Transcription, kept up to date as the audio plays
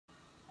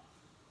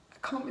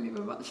can't believe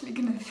I'm actually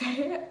gonna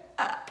say it.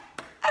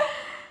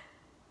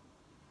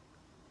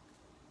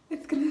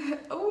 It's gonna,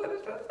 oh,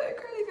 this feels so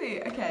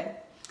crazy. Okay.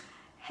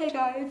 Hey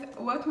guys,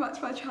 welcome back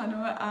to my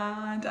channel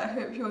and I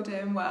hope you're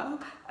doing well.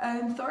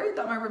 Sorry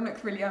that my room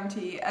looks really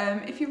empty.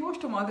 If you've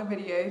watched all my other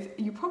videos,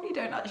 you probably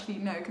don't actually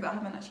know because I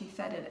haven't actually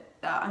said it,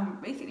 that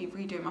I'm basically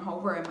redoing my whole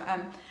room.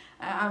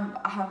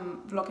 I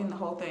haven't vlogging the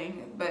whole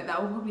thing, but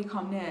that will probably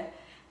come near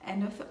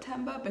end of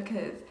September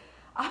because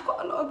I've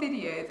got a lot of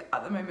videos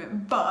at the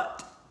moment,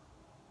 but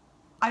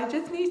I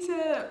just need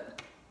to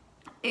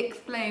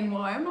explain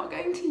why I'm not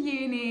going to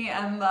uni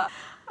and that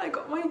I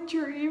got my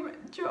dream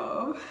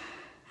job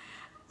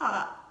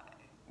at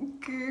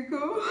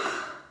Google.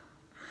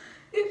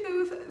 It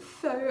feels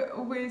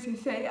so weird to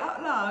say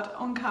out loud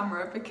on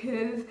camera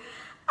because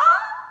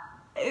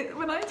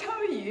when I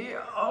tell you,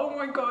 oh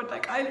my god,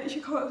 like I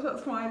literally can't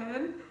stop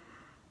smiling.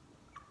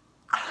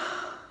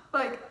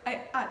 Like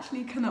I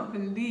actually cannot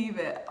believe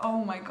it.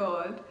 Oh my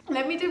god.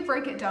 Let me just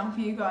break it down for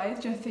you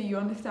guys just so you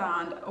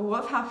understand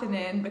what's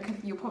happening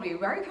because you're probably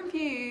very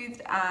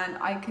confused and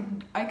I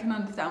can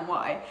understand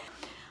why.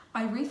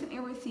 I recently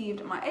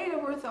received my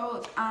A-level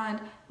results and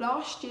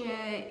last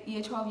year,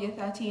 year 12, year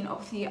 13,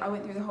 obviously I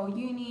went through the whole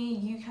uni,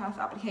 UCAS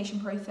application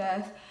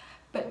process,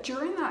 but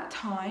during that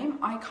time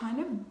I kind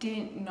of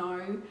didn't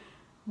know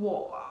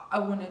what I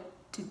wanted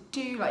to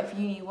do, like if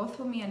uni was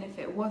for me and if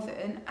it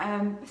wasn't.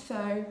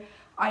 So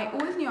I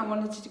always knew I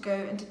wanted to go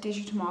into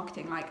digital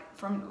marketing, like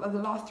from the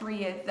last 3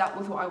 years that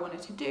was what I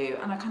wanted to do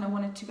and I kind of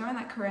wanted to go in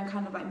that career and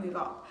kind of like move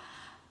up.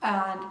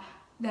 And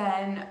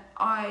then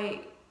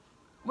I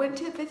went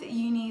to visit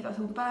unis. I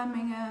saw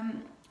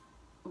Birmingham,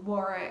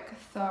 Warwick,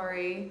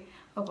 Surrey.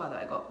 Oh, by the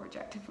way, I got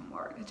rejected from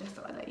Warwick. I just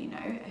thought I'd let you know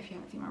if you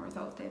haven't seen my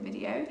results day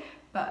video.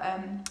 But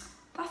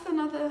that's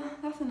another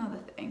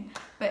thing.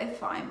 But it's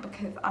fine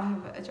because I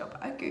have a job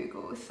at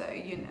Google, so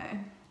you know,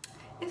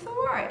 it's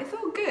all right. It's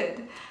all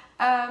good.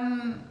 I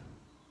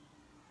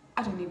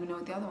don't even know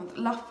what the other ones.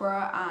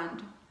 Loughborough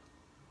and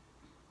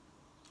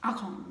I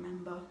can't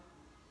remember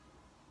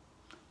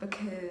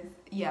because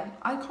yeah,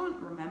 I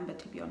can't remember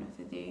to be honest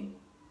with you.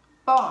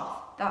 Bath,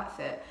 that's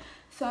it.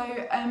 So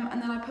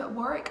and then I put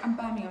Warwick and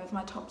Birmingham as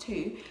my top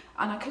two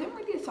and I couldn't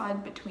really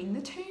decide between the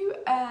two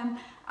and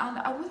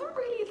I wasn't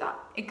really that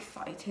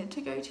excited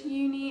to go to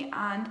uni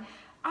and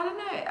I don't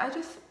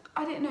know,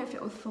 I didn't know if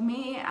it was for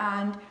me.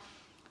 And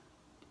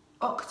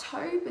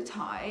October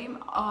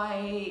time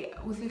I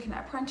was looking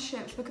at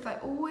apprenticeships because I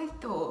always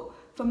thought,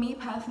 for me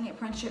personally,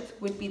 apprenticeships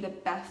would be the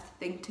best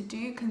thing to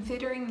do,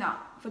 considering that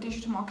for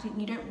digital marketing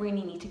you don't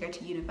really need to go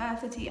to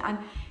university, and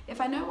if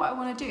I know what I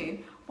want to do,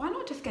 why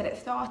not just get it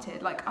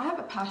started? Like I have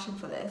a passion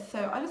for this,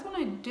 so I just want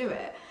to do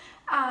it.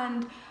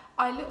 And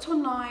I looked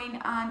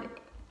online and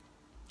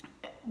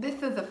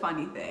this is a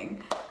funny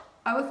thing.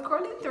 I was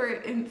scrolling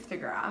through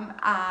Instagram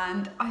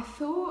and I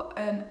saw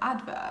an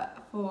advert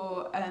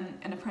for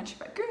an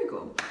apprenticeship at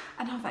Google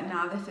and I was like,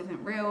 nah, this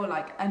isn't real,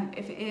 like, and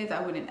if it is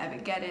I wouldn't ever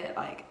get it,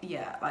 like,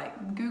 yeah,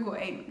 like Google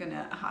ain't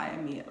gonna hire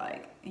me,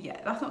 like,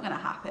 yeah, that's not gonna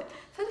happen,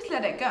 so I just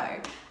let it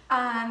go.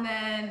 And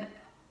then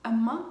a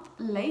month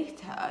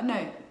later,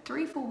 no,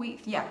 3-4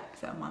 weeks, yeah,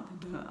 so a month,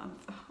 I'm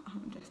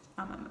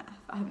a mess,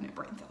 I have no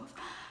brain cells.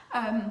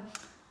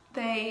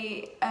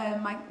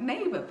 My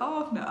neighbour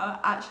Bhavna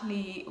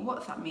actually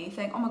WhatsApped me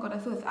saying, oh my god, I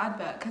saw this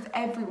advert, because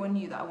everyone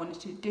knew that I wanted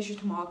to do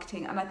digital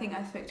marketing, and I think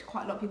I spoke to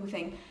quite a lot of people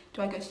saying,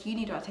 do I go to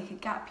uni, do I take a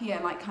gap year,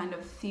 and like kind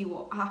of see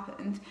what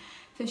happens.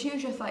 So she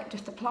was just like,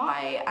 just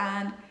apply,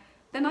 and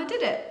then I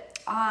did it,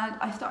 and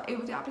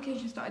the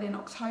application started in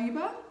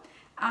October,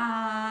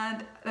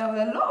 and there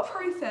were a lot of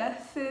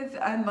processes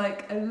and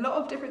like a lot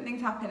of different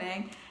things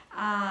happening,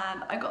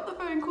 and I got the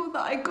phone call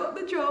that I got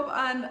the job,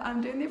 and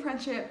I'm doing the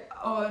apprenticeship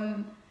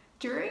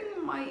during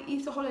my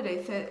Easter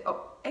holiday,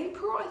 so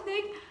April I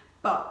think.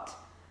 But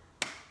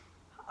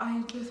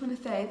I just want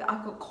to say that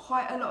I've got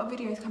quite a lot of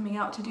videos coming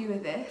out to do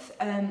with this,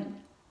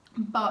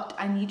 but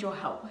I need your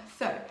help.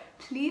 So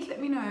please let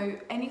me know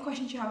any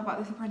questions you have about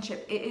this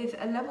apprenticeship. It is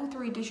a level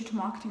 3 digital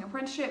marketing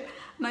apprenticeship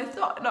and I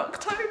start in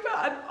October,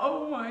 and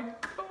oh my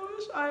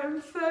gosh, I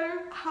am so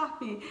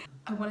happy.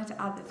 I wanted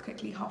to add this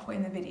quickly halfway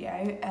in the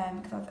video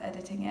because I was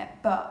editing it,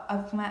 but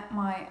I've met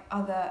my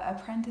other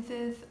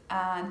apprentices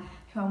and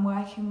who I'm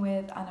working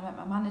with, and I met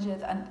my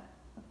managers, and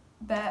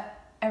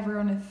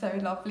everyone is so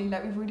lovely.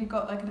 Like we've already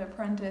got like an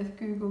apprentice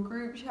Google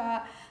group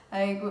chat,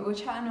 like we're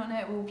chatting on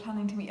it, we're all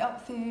planning to meet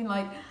up soon.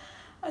 Like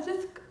I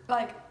just,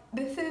 like,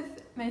 this is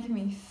making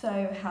me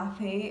so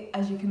happy,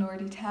 as you can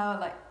already tell.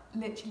 Like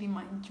literally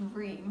my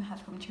dream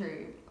has come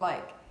true.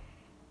 Like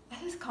I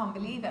just can't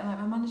believe it. And like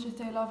my manager's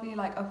so lovely,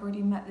 like I've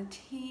already met the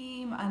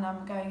team and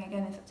I'm going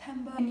again in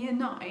September. In year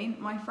 9,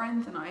 my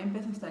friends and I in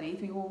business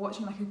studies, we were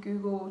watching like a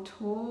Google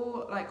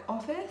tour like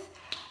office,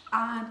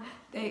 and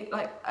they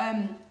like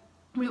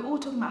we were all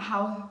talking about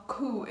how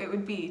cool it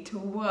would be to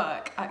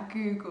work at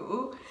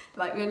Google.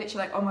 Like we were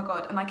literally like, oh my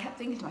god, and I kept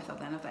thinking to myself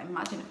then, I was like,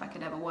 imagine if I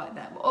could ever work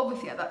there. But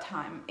obviously at that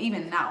time,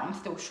 even now, I'm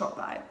still shocked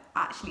that I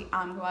actually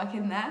am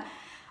working there.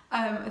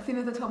 as soon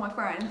as I told my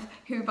friends,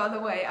 who by the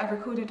way, I've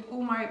recorded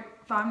all my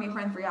family and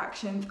friends'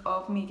 reactions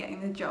of me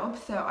getting the job,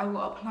 so I will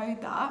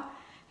upload that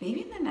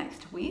maybe in the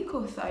next week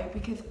or so,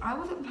 because I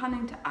wasn't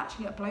planning to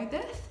actually upload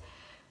this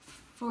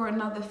for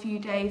another few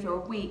days or a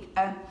week,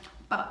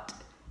 but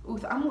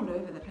also I'm all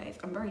over the place,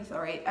 I'm very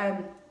sorry.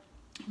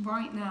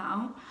 Right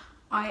now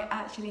I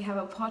actually have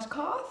a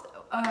podcast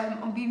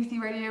on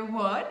BBC Radio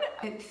 1.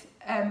 It's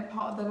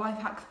part of the Life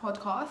Hacks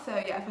podcast, so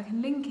yeah, if I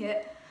can link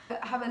it,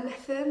 have a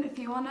listen if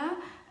you wanna.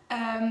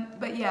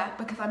 But yeah,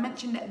 because I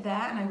mentioned it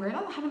there and I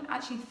realised I haven't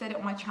actually said it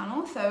on my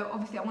channel, so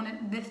obviously I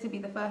wanted this to be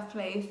the first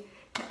place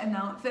to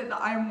announce it,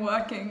 that I'm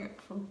working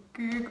for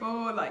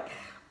Google. Like,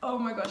 oh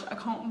my gosh, I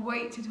can't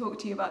wait to talk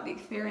to you about the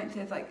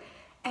experiences, like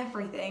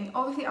everything.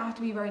 Obviously I have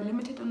to be very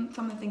limited on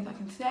some of the things I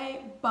can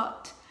say,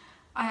 but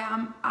I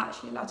am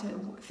actually allowed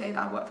to say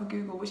that I work for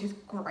Google, which is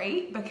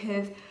great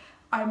because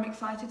I'm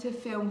excited to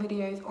film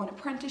videos on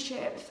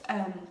apprenticeships,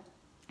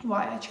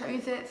 why I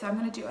chose it. So I'm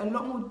going to do a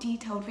lot more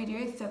detailed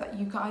videos so that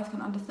you guys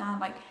can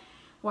understand like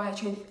why I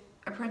chose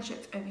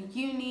apprenticeships over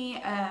uni,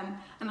 and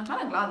I'm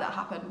kind of glad that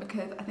happened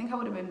because I think I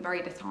would have been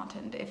very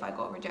disheartened if I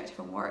got rejected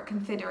from work,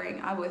 considering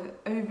I was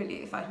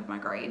overly excited with my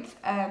grades.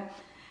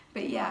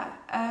 But yeah,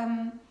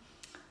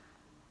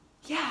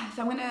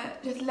 so I'm gonna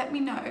just let me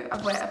know.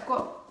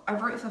 I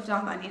wrote stuff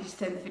down that I needed to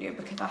say in the video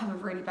because I have a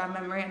really bad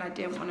memory and I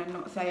didn't want to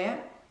not say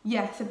it.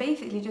 Yeah, so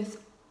basically just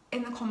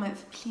in the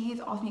comments, please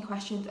ask me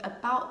questions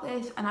about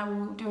this and I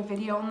will do a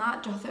video on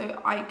that just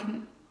so I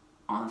can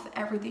answer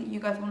everything you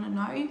guys want to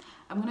know.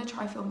 I'm going to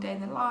try film day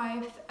in the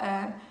life,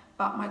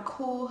 about my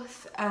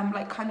course,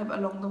 like kind of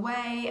along the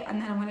way,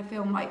 and then I'm going to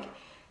film like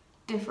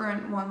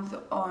different ones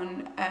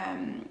on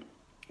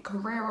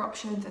career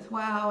options as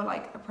well,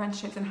 like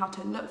apprenticeships and how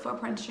to look for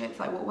apprenticeships,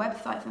 like what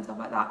websites and stuff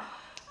like that,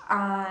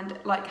 and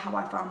like how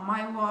I found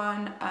my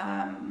one,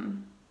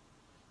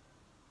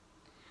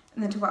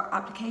 and then talk about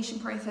application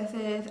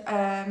processes,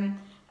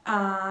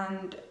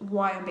 and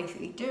why I'm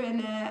basically doing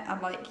it,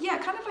 and like, yeah,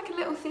 kind of like a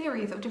little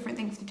series of different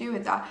things to do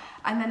with that.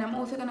 And then I'm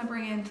also going to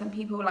bring in some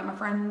people like my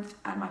friends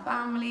and my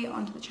family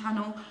onto the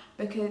channel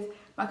because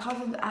my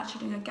cousin's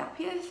actually doing a gap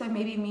year, so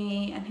maybe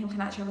me and him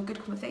can actually have a good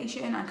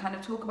conversation and kind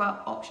of talk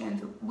about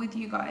options with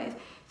you guys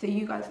so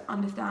you guys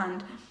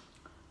understand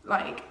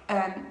like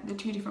the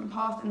two different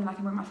paths. And then I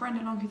can bring my friend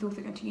along who's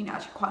also going to uni.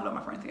 Actually quite a lot of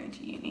my friends are going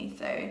to uni,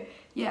 so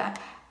yeah,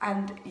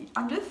 and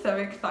I'm just so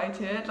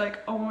excited,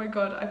 like oh my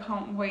god, I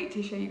can't wait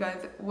to show you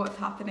guys what's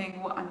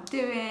happening, what I'm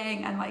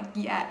doing, and like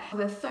yeah,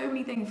 there's so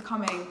many things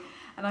coming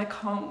and I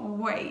can't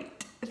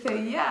wait. So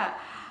yeah,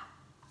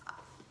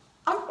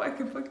 I'm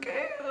working for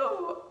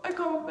Google, I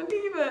can't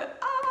believe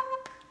it.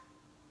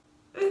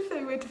 It's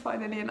so weird to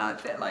finally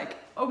announce it, like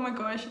oh my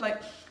gosh,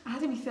 like I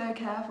had to be so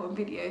careful in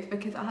videos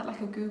because I had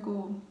like a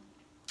Google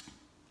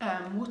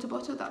water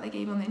bottle that they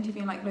gave on the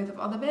interview and like loads of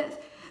other bits,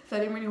 so I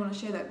didn't really want to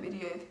share that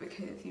videos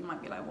because you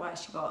might be like, why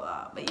has she got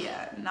that? But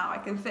yeah, now I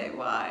can say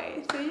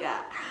why. So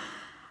yeah,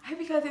 I hope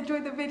you guys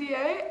enjoyed the video,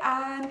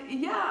 and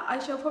yeah, I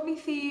shall probably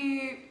see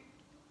you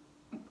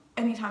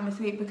anytime this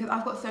week because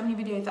I've got so many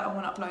videos that I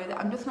want to upload that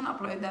I'm just going to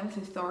upload them,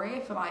 so sorry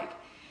if like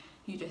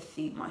you just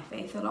see my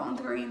face a lot on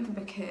screens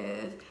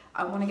because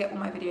I want to get all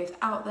my videos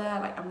out there.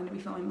 Like I'm going to be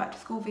filming back to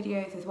school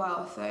videos as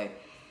well, so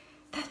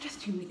there's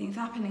just too many things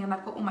happening, and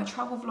I've got all my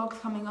travel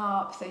vlogs coming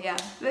up, so yeah,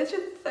 it's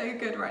just so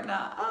good right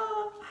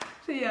now.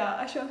 So yeah,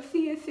 I shall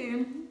see you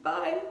soon,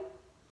 bye.